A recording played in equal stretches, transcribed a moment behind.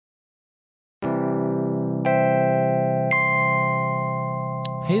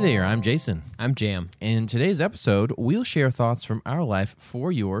Hey there, I'm Jason. I'm Jam. In today's episode, we'll share thoughts from our life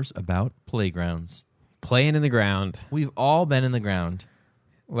for yours about playgrounds. Playing in the ground. We've all been in the ground.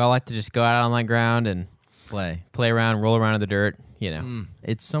 Well, I like to just go out on that ground and Play. around, roll around in the dirt, you know.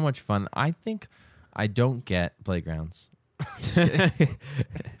 It's so much fun. I think I don't get playgrounds. I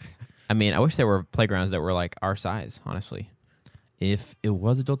mean, I wish there were playgrounds that were like our size, honestly. If it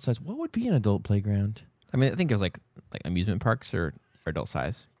was adult size, what would be an adult playground? I mean, I think it was like amusement parks or adult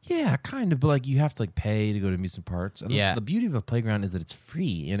size. Yeah, kind of, but like you have to like pay to go to amusement parks. And Yeah. the beauty of a playground is that it's free,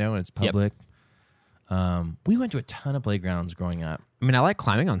 you know, and it's public. We went to a ton of playgrounds growing up. I mean, I like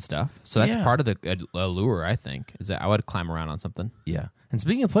climbing on stuff, so that's Yeah. part of the allure, I think, is that I would climb around on something. Yeah. And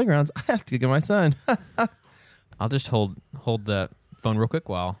speaking of playgrounds, I have to go get my son. I'll just hold the phone real quick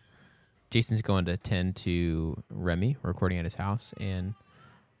while Jason's going to tend to Remy, recording at his house, and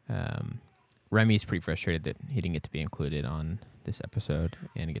Remy's pretty frustrated that he didn't get to be included on this episode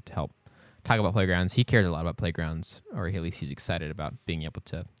and get to help talk about playgrounds. He cares a lot about playgrounds, or at least he's excited about being able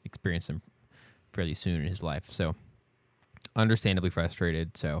to experience them fairly soon in his life. So, understandably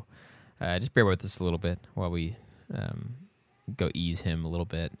frustrated. So, just bear with us a little bit while we go ease him a little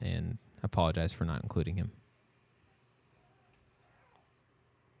bit and apologize for not including him.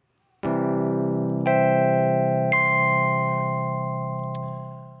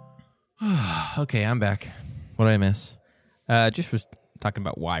 Okay, I'm back. What did I miss? Just was talking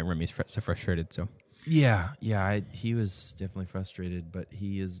about why Remy's so frustrated. So, Yeah. He was definitely frustrated, but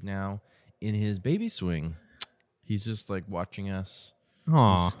he is now in his baby swing. He's just like watching us.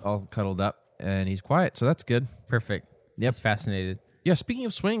 aw, He's all cuddled up, and he's quiet, so that's good. perfect. Yep. He's fascinated. Yeah, speaking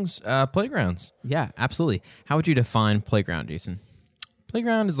of swings, playgrounds. Yeah, absolutely. How would you define playground, Jason?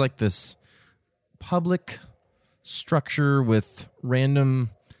 Playground is like this public structure with random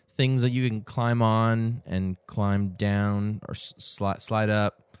things that you can climb on and climb down or slide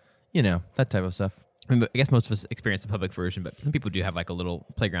up, you know, that type of stuff. I mean, I guess most of us experience the public version, but some people do have like a little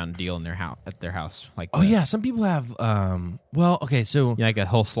playground deal in their house at their house. Like, Oh yeah, some people have. Well, okay, so like a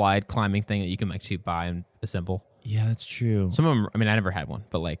whole slide climbing thing that you can actually buy and assemble. yeah, that's true. Some of them, I mean, I never had one,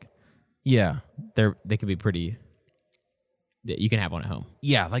 but like Yeah, they could be pretty. You can have one at home.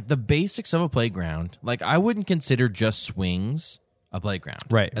 yeah, like the basics of a playground. Like I wouldn't consider just swings a playground.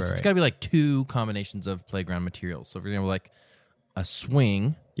 Right, It's right. got to be like two combinations of playground materials. So for example, like a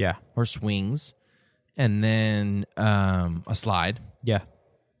swing Yeah, or swings, and then a slide. yeah.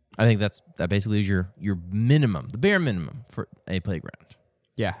 I think that basically is your minimum, the bare minimum for a playground.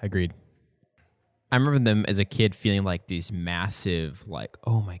 Yeah, agreed. I remember them as a kid feeling like these massive, like,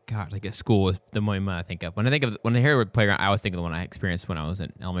 oh my God, like at school was the moment I think of. When I hear the word playground, I always think of the one I experienced when I was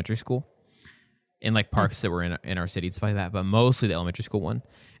in elementary school. In like parks that were in our city and stuff like that, but mostly the elementary school one.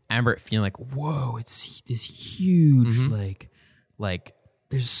 I remember it feeling like, whoa, it's this huge, like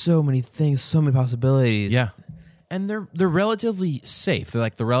there's so many things, so many possibilities. Yeah. And they're relatively safe. They're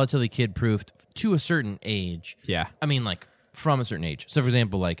like the relatively kid-proofed to a certain age. Yeah. I mean, like from a certain age. So, for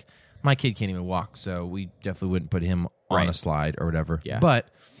example, like my kid can't even walk, so we definitely wouldn't put him on Right. a slide or whatever. Yeah. But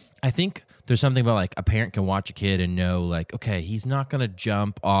I think there's something about like a parent can watch a kid and know, like, okay, he's not going to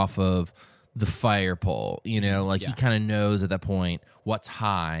jump off of the fire pole. You know, like he kind of knows at that point what's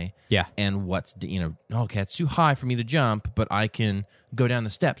high. Yeah. And what's, okay, it's too high for me to jump, but I can go down the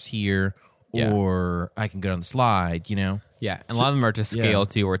steps here. Yeah. Or I can go down the slide, you know? Yeah. And a lot of them are to scale yeah.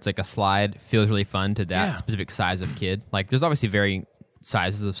 too, where it's like a slide feels really fun to that Yeah. specific size of kid. Like there's obviously varying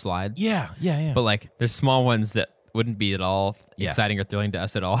sizes of slides. Yeah. But like there's small ones that wouldn't be at all Yeah. exciting or thrilling to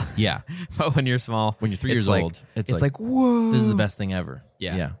us at all. Yeah. But when you're small, When you're 3 it's years like- old, it's like, whoa. this is the best thing ever.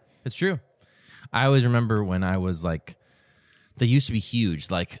 Yeah. Yeah. It's true. I always remember when I was like, they used to be huge,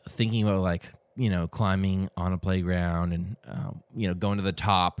 like thinking about like, climbing on a playground and, going to the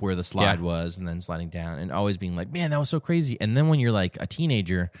top where the slide Yeah. was and then sliding down and always being like, man, that was so crazy. And then when you're like a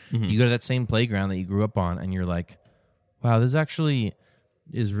teenager, Mm-hmm. you go to that same playground that you grew up on and you're like, wow, this actually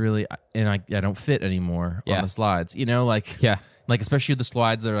is really, and I don't fit anymore Yeah. on the slides, like, Yeah. like especially the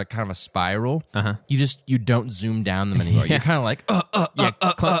slides that are like kind of a spiral. Uh-huh. You don't zoom down them anymore. Yeah. You're kind of like, Yeah.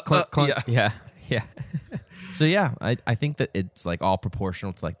 Clunk, clunk, clunk. yeah. Yeah. So yeah, I think that it's like all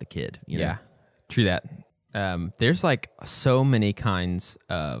proportional to like the kid. You know? Yeah. True that. There's like so many kinds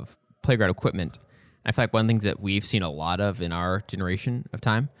of playground equipment. I feel like one of the things that we've seen a lot of in our generation of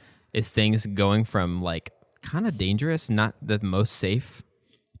time is things going from like kind of dangerous, not the most safe,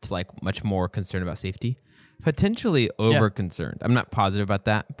 to like much more concerned about safety. Potentially over concerned. I'm not positive about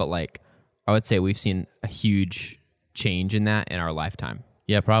that, but like I would say we've seen a huge change in that in our lifetime.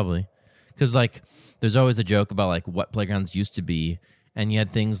 Yeah, probably. Because like, there's always a joke about like what playgrounds used to be, and you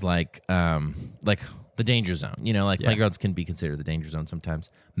had things like the the danger zone. You know, like playgrounds can be considered the danger zone sometimes.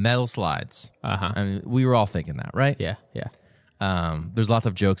 Metal slides. I mean, we were all thinking that, right? Yeah. There's lots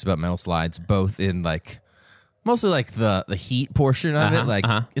of jokes about metal slides, both in like mostly like the heat portion of it, like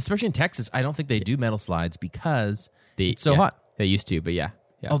especially in Texas. I don't think they do metal slides because it's so hot. They used to, but yeah.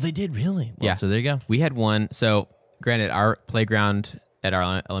 Oh, they did really? Well, Yeah. So there you go. We had one. So, granted, our playground at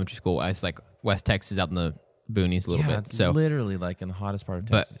our elementary school, I was like West Texas, out in the boonies a little bit. It's So, literally like in the hottest part of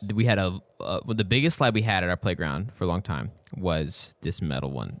but Texas. we had the biggest slide we had at our playground for a long time was this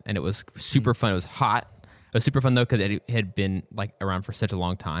metal one, and it was super fun. It was hot. It was super fun though because it had been like around for such a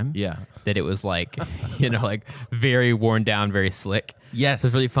long time. Yeah. That it was like like very worn down, very slick. Yes. So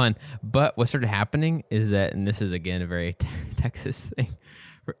it's really fun. But what started happening is that, and this is again a very Texas thing,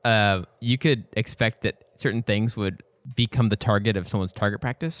 you could expect that certain things would become the target of someone's target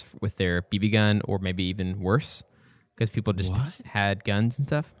practice with their BB gun, or maybe even worse, because people just had guns and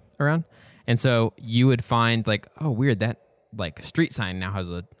stuff around. And so you would find like, oh, weird, that like street sign now has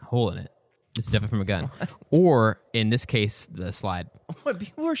a hole in it. It's definitely from a gun. Or in this case, the slide. What,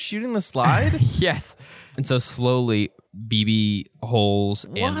 people were shooting the slide? Yes. And so slowly BB holes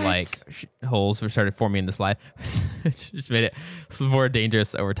and What? like holes were started forming in the slide. It just made it more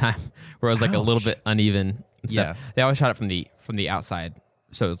dangerous over time, where it was like a little bit uneven and stuff. Yeah. They always shot it from the outside.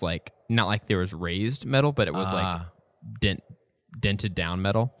 So it was like not like there was raised metal, but it was like dented down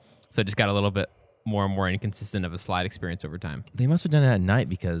metal. So it just got a little bit more and more inconsistent of a slide experience over time. They must have done it at night,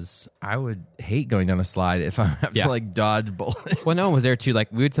 because I would hate going down a slide if I have to like dodge bullets. Well, no one was there too.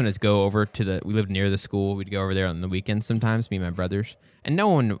 Like we would sometimes go over to we lived near the school. We'd go over there on the weekends sometimes, me and my brothers, and no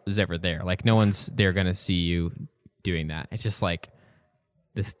one was ever there. Like no one's there going to see you doing that. It's just like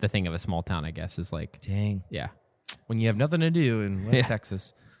the thing of a small town, I guess, is like, Dang. yeah. When you have nothing to do in West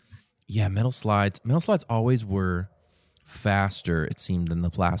Texas. Yeah, metal slides. Metal slides always were faster, it seemed, than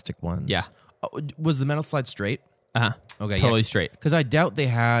the plastic ones. Yeah. Oh, was the metal slide straight? Uh-huh. Okay, Totally straight. Because I doubt they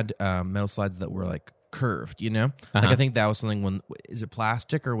had metal slides that were like curved, you know? Like I think that was something is it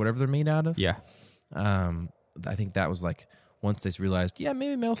plastic or whatever they're made out of? Yeah. I think that was like, once they realized, yeah,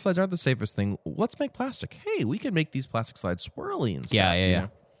 maybe metal slides aren't the safest thing. Let's make plastic. Hey, we can make these plastic slides swirly and stuff. Yeah. you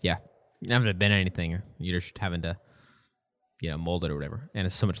know? Yeah. You haven't have been anything, or you're just having to, mold it or whatever. And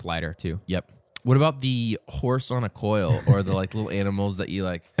it's so much lighter too. Yep. What about the horse on a coil, or the like little animals that you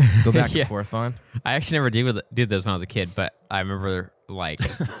like go back and forth on? I actually never did those when I was a kid, but I remember like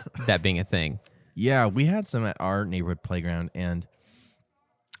that being a thing. Yeah, we had some at our neighborhood playground, and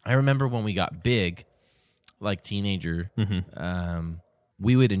I remember when we got big, like teenager,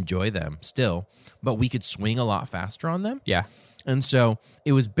 we would enjoy them still, but we could swing a lot faster on them. Yeah. And so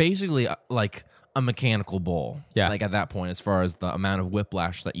it was basically like a mechanical bull. Yeah. Like at that point, as far as the amount of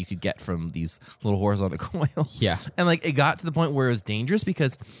whiplash that you could get from these little horizontal coils. Yeah. And like it got to the point where it was dangerous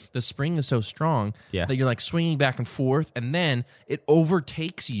because the spring is so strong that you're like swinging back and forth, and then it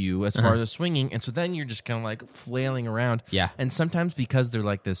overtakes you as far as swinging. And so then you're just kind of like flailing around. Yeah. And sometimes because they're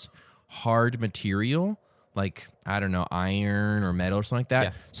like this hard material, like, I don't know, iron or metal or something like that,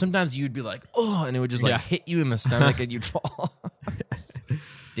 Yeah. sometimes you'd be like, oh, and it would just like hit you in the stomach and you'd fall.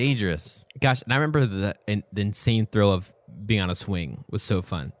 Dangerous. Gosh, and I remember the insane thrill of being on a swing was so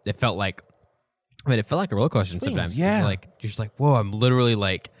fun. It felt like, it felt like a roller coaster sometimes. Yeah. It's like, you're just like, whoa, I'm literally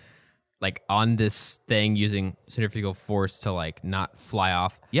like on this thing using centrifugal force to like not fly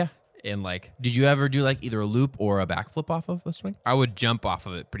off. Yeah. And like, Did you ever do like either a loop or a backflip off of a swing? I would jump off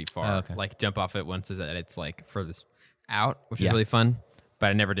of it pretty far. Oh, okay. Like jump off it once that it's like furthest out, which is really fun. But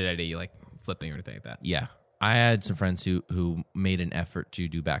I never did any like flipping or anything like that. Yeah. I had some friends who made an effort to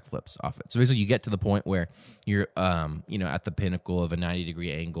do backflips off it. So basically you get to the point where you're at the pinnacle of a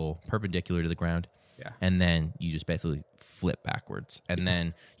 90-degree angle perpendicular to the ground. Yeah. And then you just basically flip backwards. And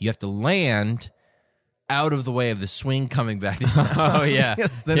then you have to land out of the way of the swing coming back. Oh, yeah.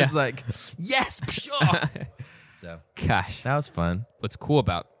 Then it's like, yes. So Gosh. that was fun. What's cool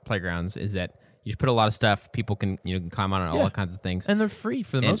about playgrounds is that you just put a lot of stuff. People can can climb on it, all kinds of things. And they're free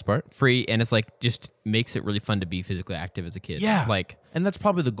for the most part. Free, and it's like just makes it really fun to be physically active as a kid. Yeah. Like, and that's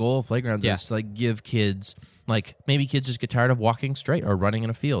probably the goal of playgrounds is to like give kids, like maybe kids just get tired of walking straight or running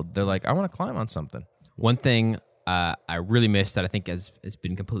in a field. They're like, I want to climb on something. one thing I really miss that I think has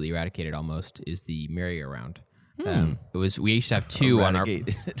been completely eradicated almost is the merry-go-round. We used to have two on our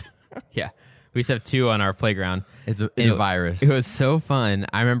we used to have two on our playground. It's a virus. It was so fun.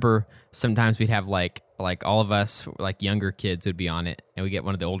 I remember sometimes we'd have like all of us, like younger kids would be on it, and we get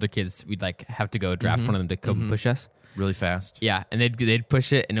one of the older kids, we'd like have to go draft one of them to come push us. Really fast. Yeah, and they'd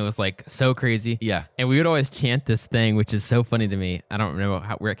push it, and it was like so crazy. Yeah. And we would always chant this thing, which is so funny to me. I don't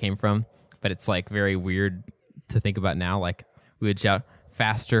remember where it came from, but it's like very weird to think about now. Like we would shout,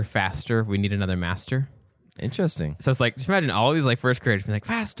 "Faster, faster! We need another master." Interesting. So it's like, just imagine all these like first graders being like,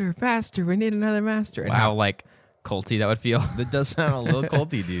 faster, faster, we need another master. And how like culty that would feel. That does sound a little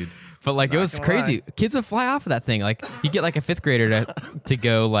culty, dude. But like, it was crazy. Kids would fly off of that thing. Like, you get like a fifth grader to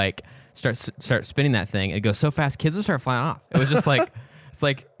go like start spinning that thing. It goes so fast, kids would start flying off. It was just like, it's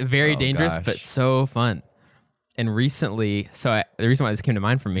like very dangerous, but so fun. And recently, the reason why this came to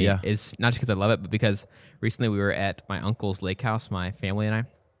mind for me is not just because I love it, but because recently we were at my uncle's lake house, my family and I,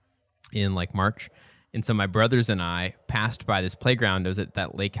 in like March. And so my brothers and I passed by this playground that was at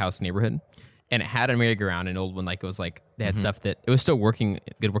that lake house neighborhood. And it had a merry-go-round, an old one. Like, it was like, they had stuff that, it was still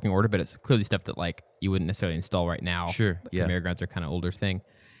good working order, but it's clearly stuff that like you wouldn't necessarily install right now. Sure. Like, the merry-go-rounds are kind of older thing.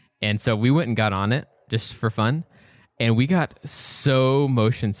 And so we went and got on it just for fun. And we got so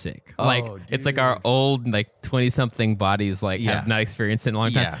motion sick. Like, it's like our old, like 20-something bodies, like have not experienced it in a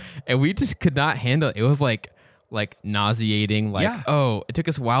long time. Yeah. And we just could not handle it. It was like nauseating. Like, it took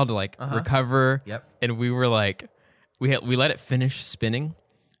us a while to like recover. Yep. And we were like, we let it finish spinning.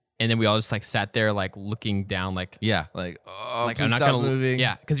 And then we all just like sat there like looking down like I'm not gonna moving.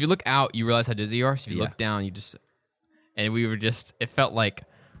 Yeah, because if you look out, you realize how dizzy you are. So if you look down, you just and we were just it felt like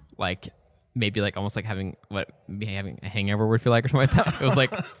maybe like almost like having a hangover would feel like or something like that. It was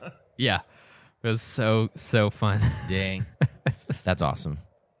like it was so fun. Dang, that's awesome.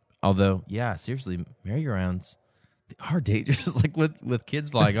 Although seriously, merry-go-rounds are dangerous. Like with kids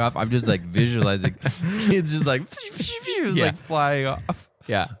flying off, I'm just like visualizing kids just like like flying off.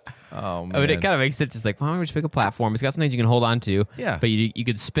 Yeah. Oh man. I mean, it kind of makes it just like, why don't we just pick a platform? It's got some things you can hold on to. Yeah. But you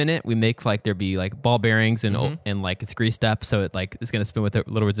could spin it. We make like there be like ball bearings and like it's greased up, so it like it's gonna spin with a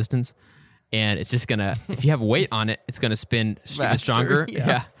little resistance, and it's just gonna if you have weight on it, it's gonna spin even stronger.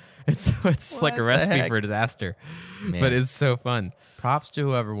 Yeah. It's just like a recipe for a disaster, but it's so fun. Props to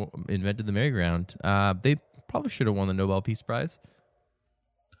whoever invented the merry-go-round. They probably should have won the Nobel Peace Prize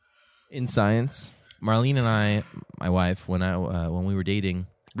in science. Marlene and I, my wife, when we were dating,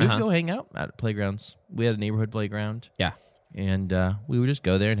 we would go hang out at playgrounds. We had a neighborhood playground. Yeah. And we would just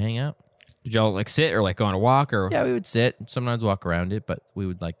go there and hang out. Did y'all like sit or like go on a walk or? Yeah, we would sit. Sometimes walk around it, but we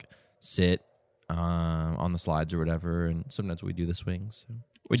would like sit on the slides or whatever. And sometimes we'd do the swings. So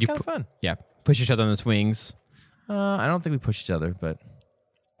would you kind of fun? Yeah. Push each other on the swings. I don't think we push each other, but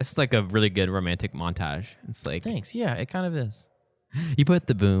it's like a really good romantic montage. It's like thanks. Yeah, it kind of is. You put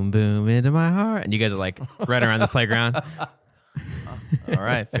the boom boom into my heart, and you guys are like right around this playground. All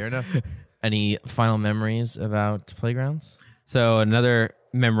right, fair enough. Any final memories about playgrounds? So another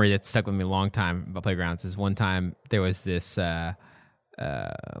memory that stuck with me a long time about playgrounds is one time there was this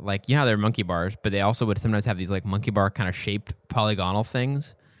like you know how they're monkey bars, but they also would sometimes have these like monkey bar kind of shaped polygonal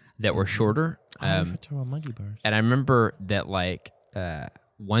things that were shorter. Monkey bars. And I remember that like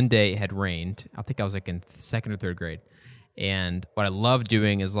one day it had rained. I think I was like in second or third grade. And what I love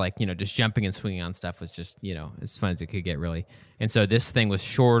doing is like, just jumping and swinging on stuff was just, as fun as it could get really. And so this thing was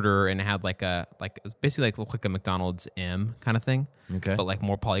shorter and it had it was basically like looked like a McDonald's M kind of thing. Okay. But like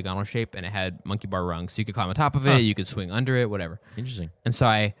more polygonal shape, and it had monkey bar rungs. So you could climb on top of it, you could swing under it, whatever. Interesting. And so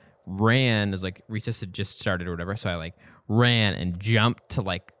I ran as like recess had just started or whatever. So I like ran and jumped to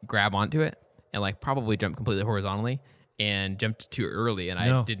like grab onto it and like probably jumped completely horizontally and jumped too early. And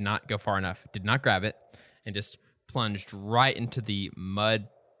I did not go far enough, did not grab it, and just plunged right into the mud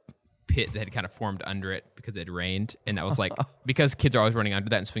pit that had kind of formed under it because it had rained. And that was like, because kids are always running under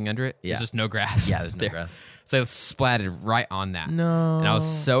that and swinging under it, there's just no grass. Yeah, there's no grass. So I splatted right on that. No. And I was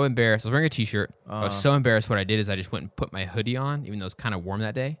so embarrassed. I was wearing a t-shirt. I was so embarrassed. What I did is I just went and put my hoodie on, even though it was kind of warm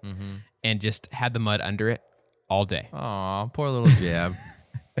that day, and just had the mud under it all day. Aw, poor little Jab.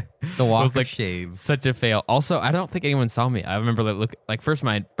 The walk was like of shame. Such a fail. Also, I don't think anyone saw me. I remember first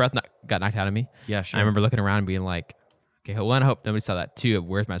my breath got knocked out of me. Yeah, sure. And I remember looking around and being like, okay, one, I hope nobody saw that. Two,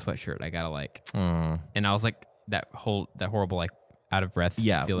 where's my sweatshirt? I gotta and I was like that horrible like out of breath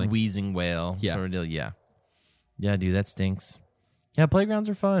feeling. Wheezing whale sort of deal. Yeah, dude, that stinks. Yeah, playgrounds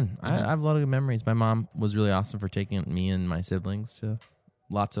are fun. I have a lot of good memories. My mom was really awesome for taking me and my siblings to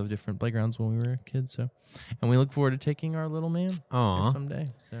lots of different playgrounds when we were kids. So, and we look forward to taking our little man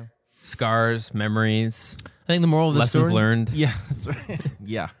someday. So, scars, memories. I think the moral of the lessons story, learned. Yeah, that's right.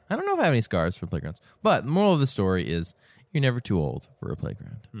 Yeah, I don't know if I have any scars for playgrounds, but the moral of the story is you're never too old for a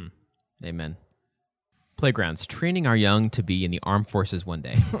playground. Amen. Playgrounds, training our young to be in the armed forces one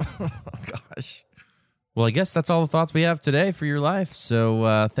day. Oh, gosh. Well, I guess that's all the thoughts we have today for your life.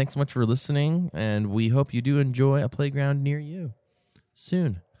 So thanks so much for listening, and we hope you do enjoy a playground near you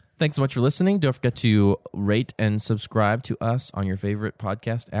soon. Thanks so much for listening. Don't forget to rate and subscribe to us on your favorite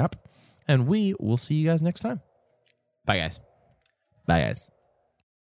podcast app, and we will see you guys next time. Bye, guys. Bye, guys.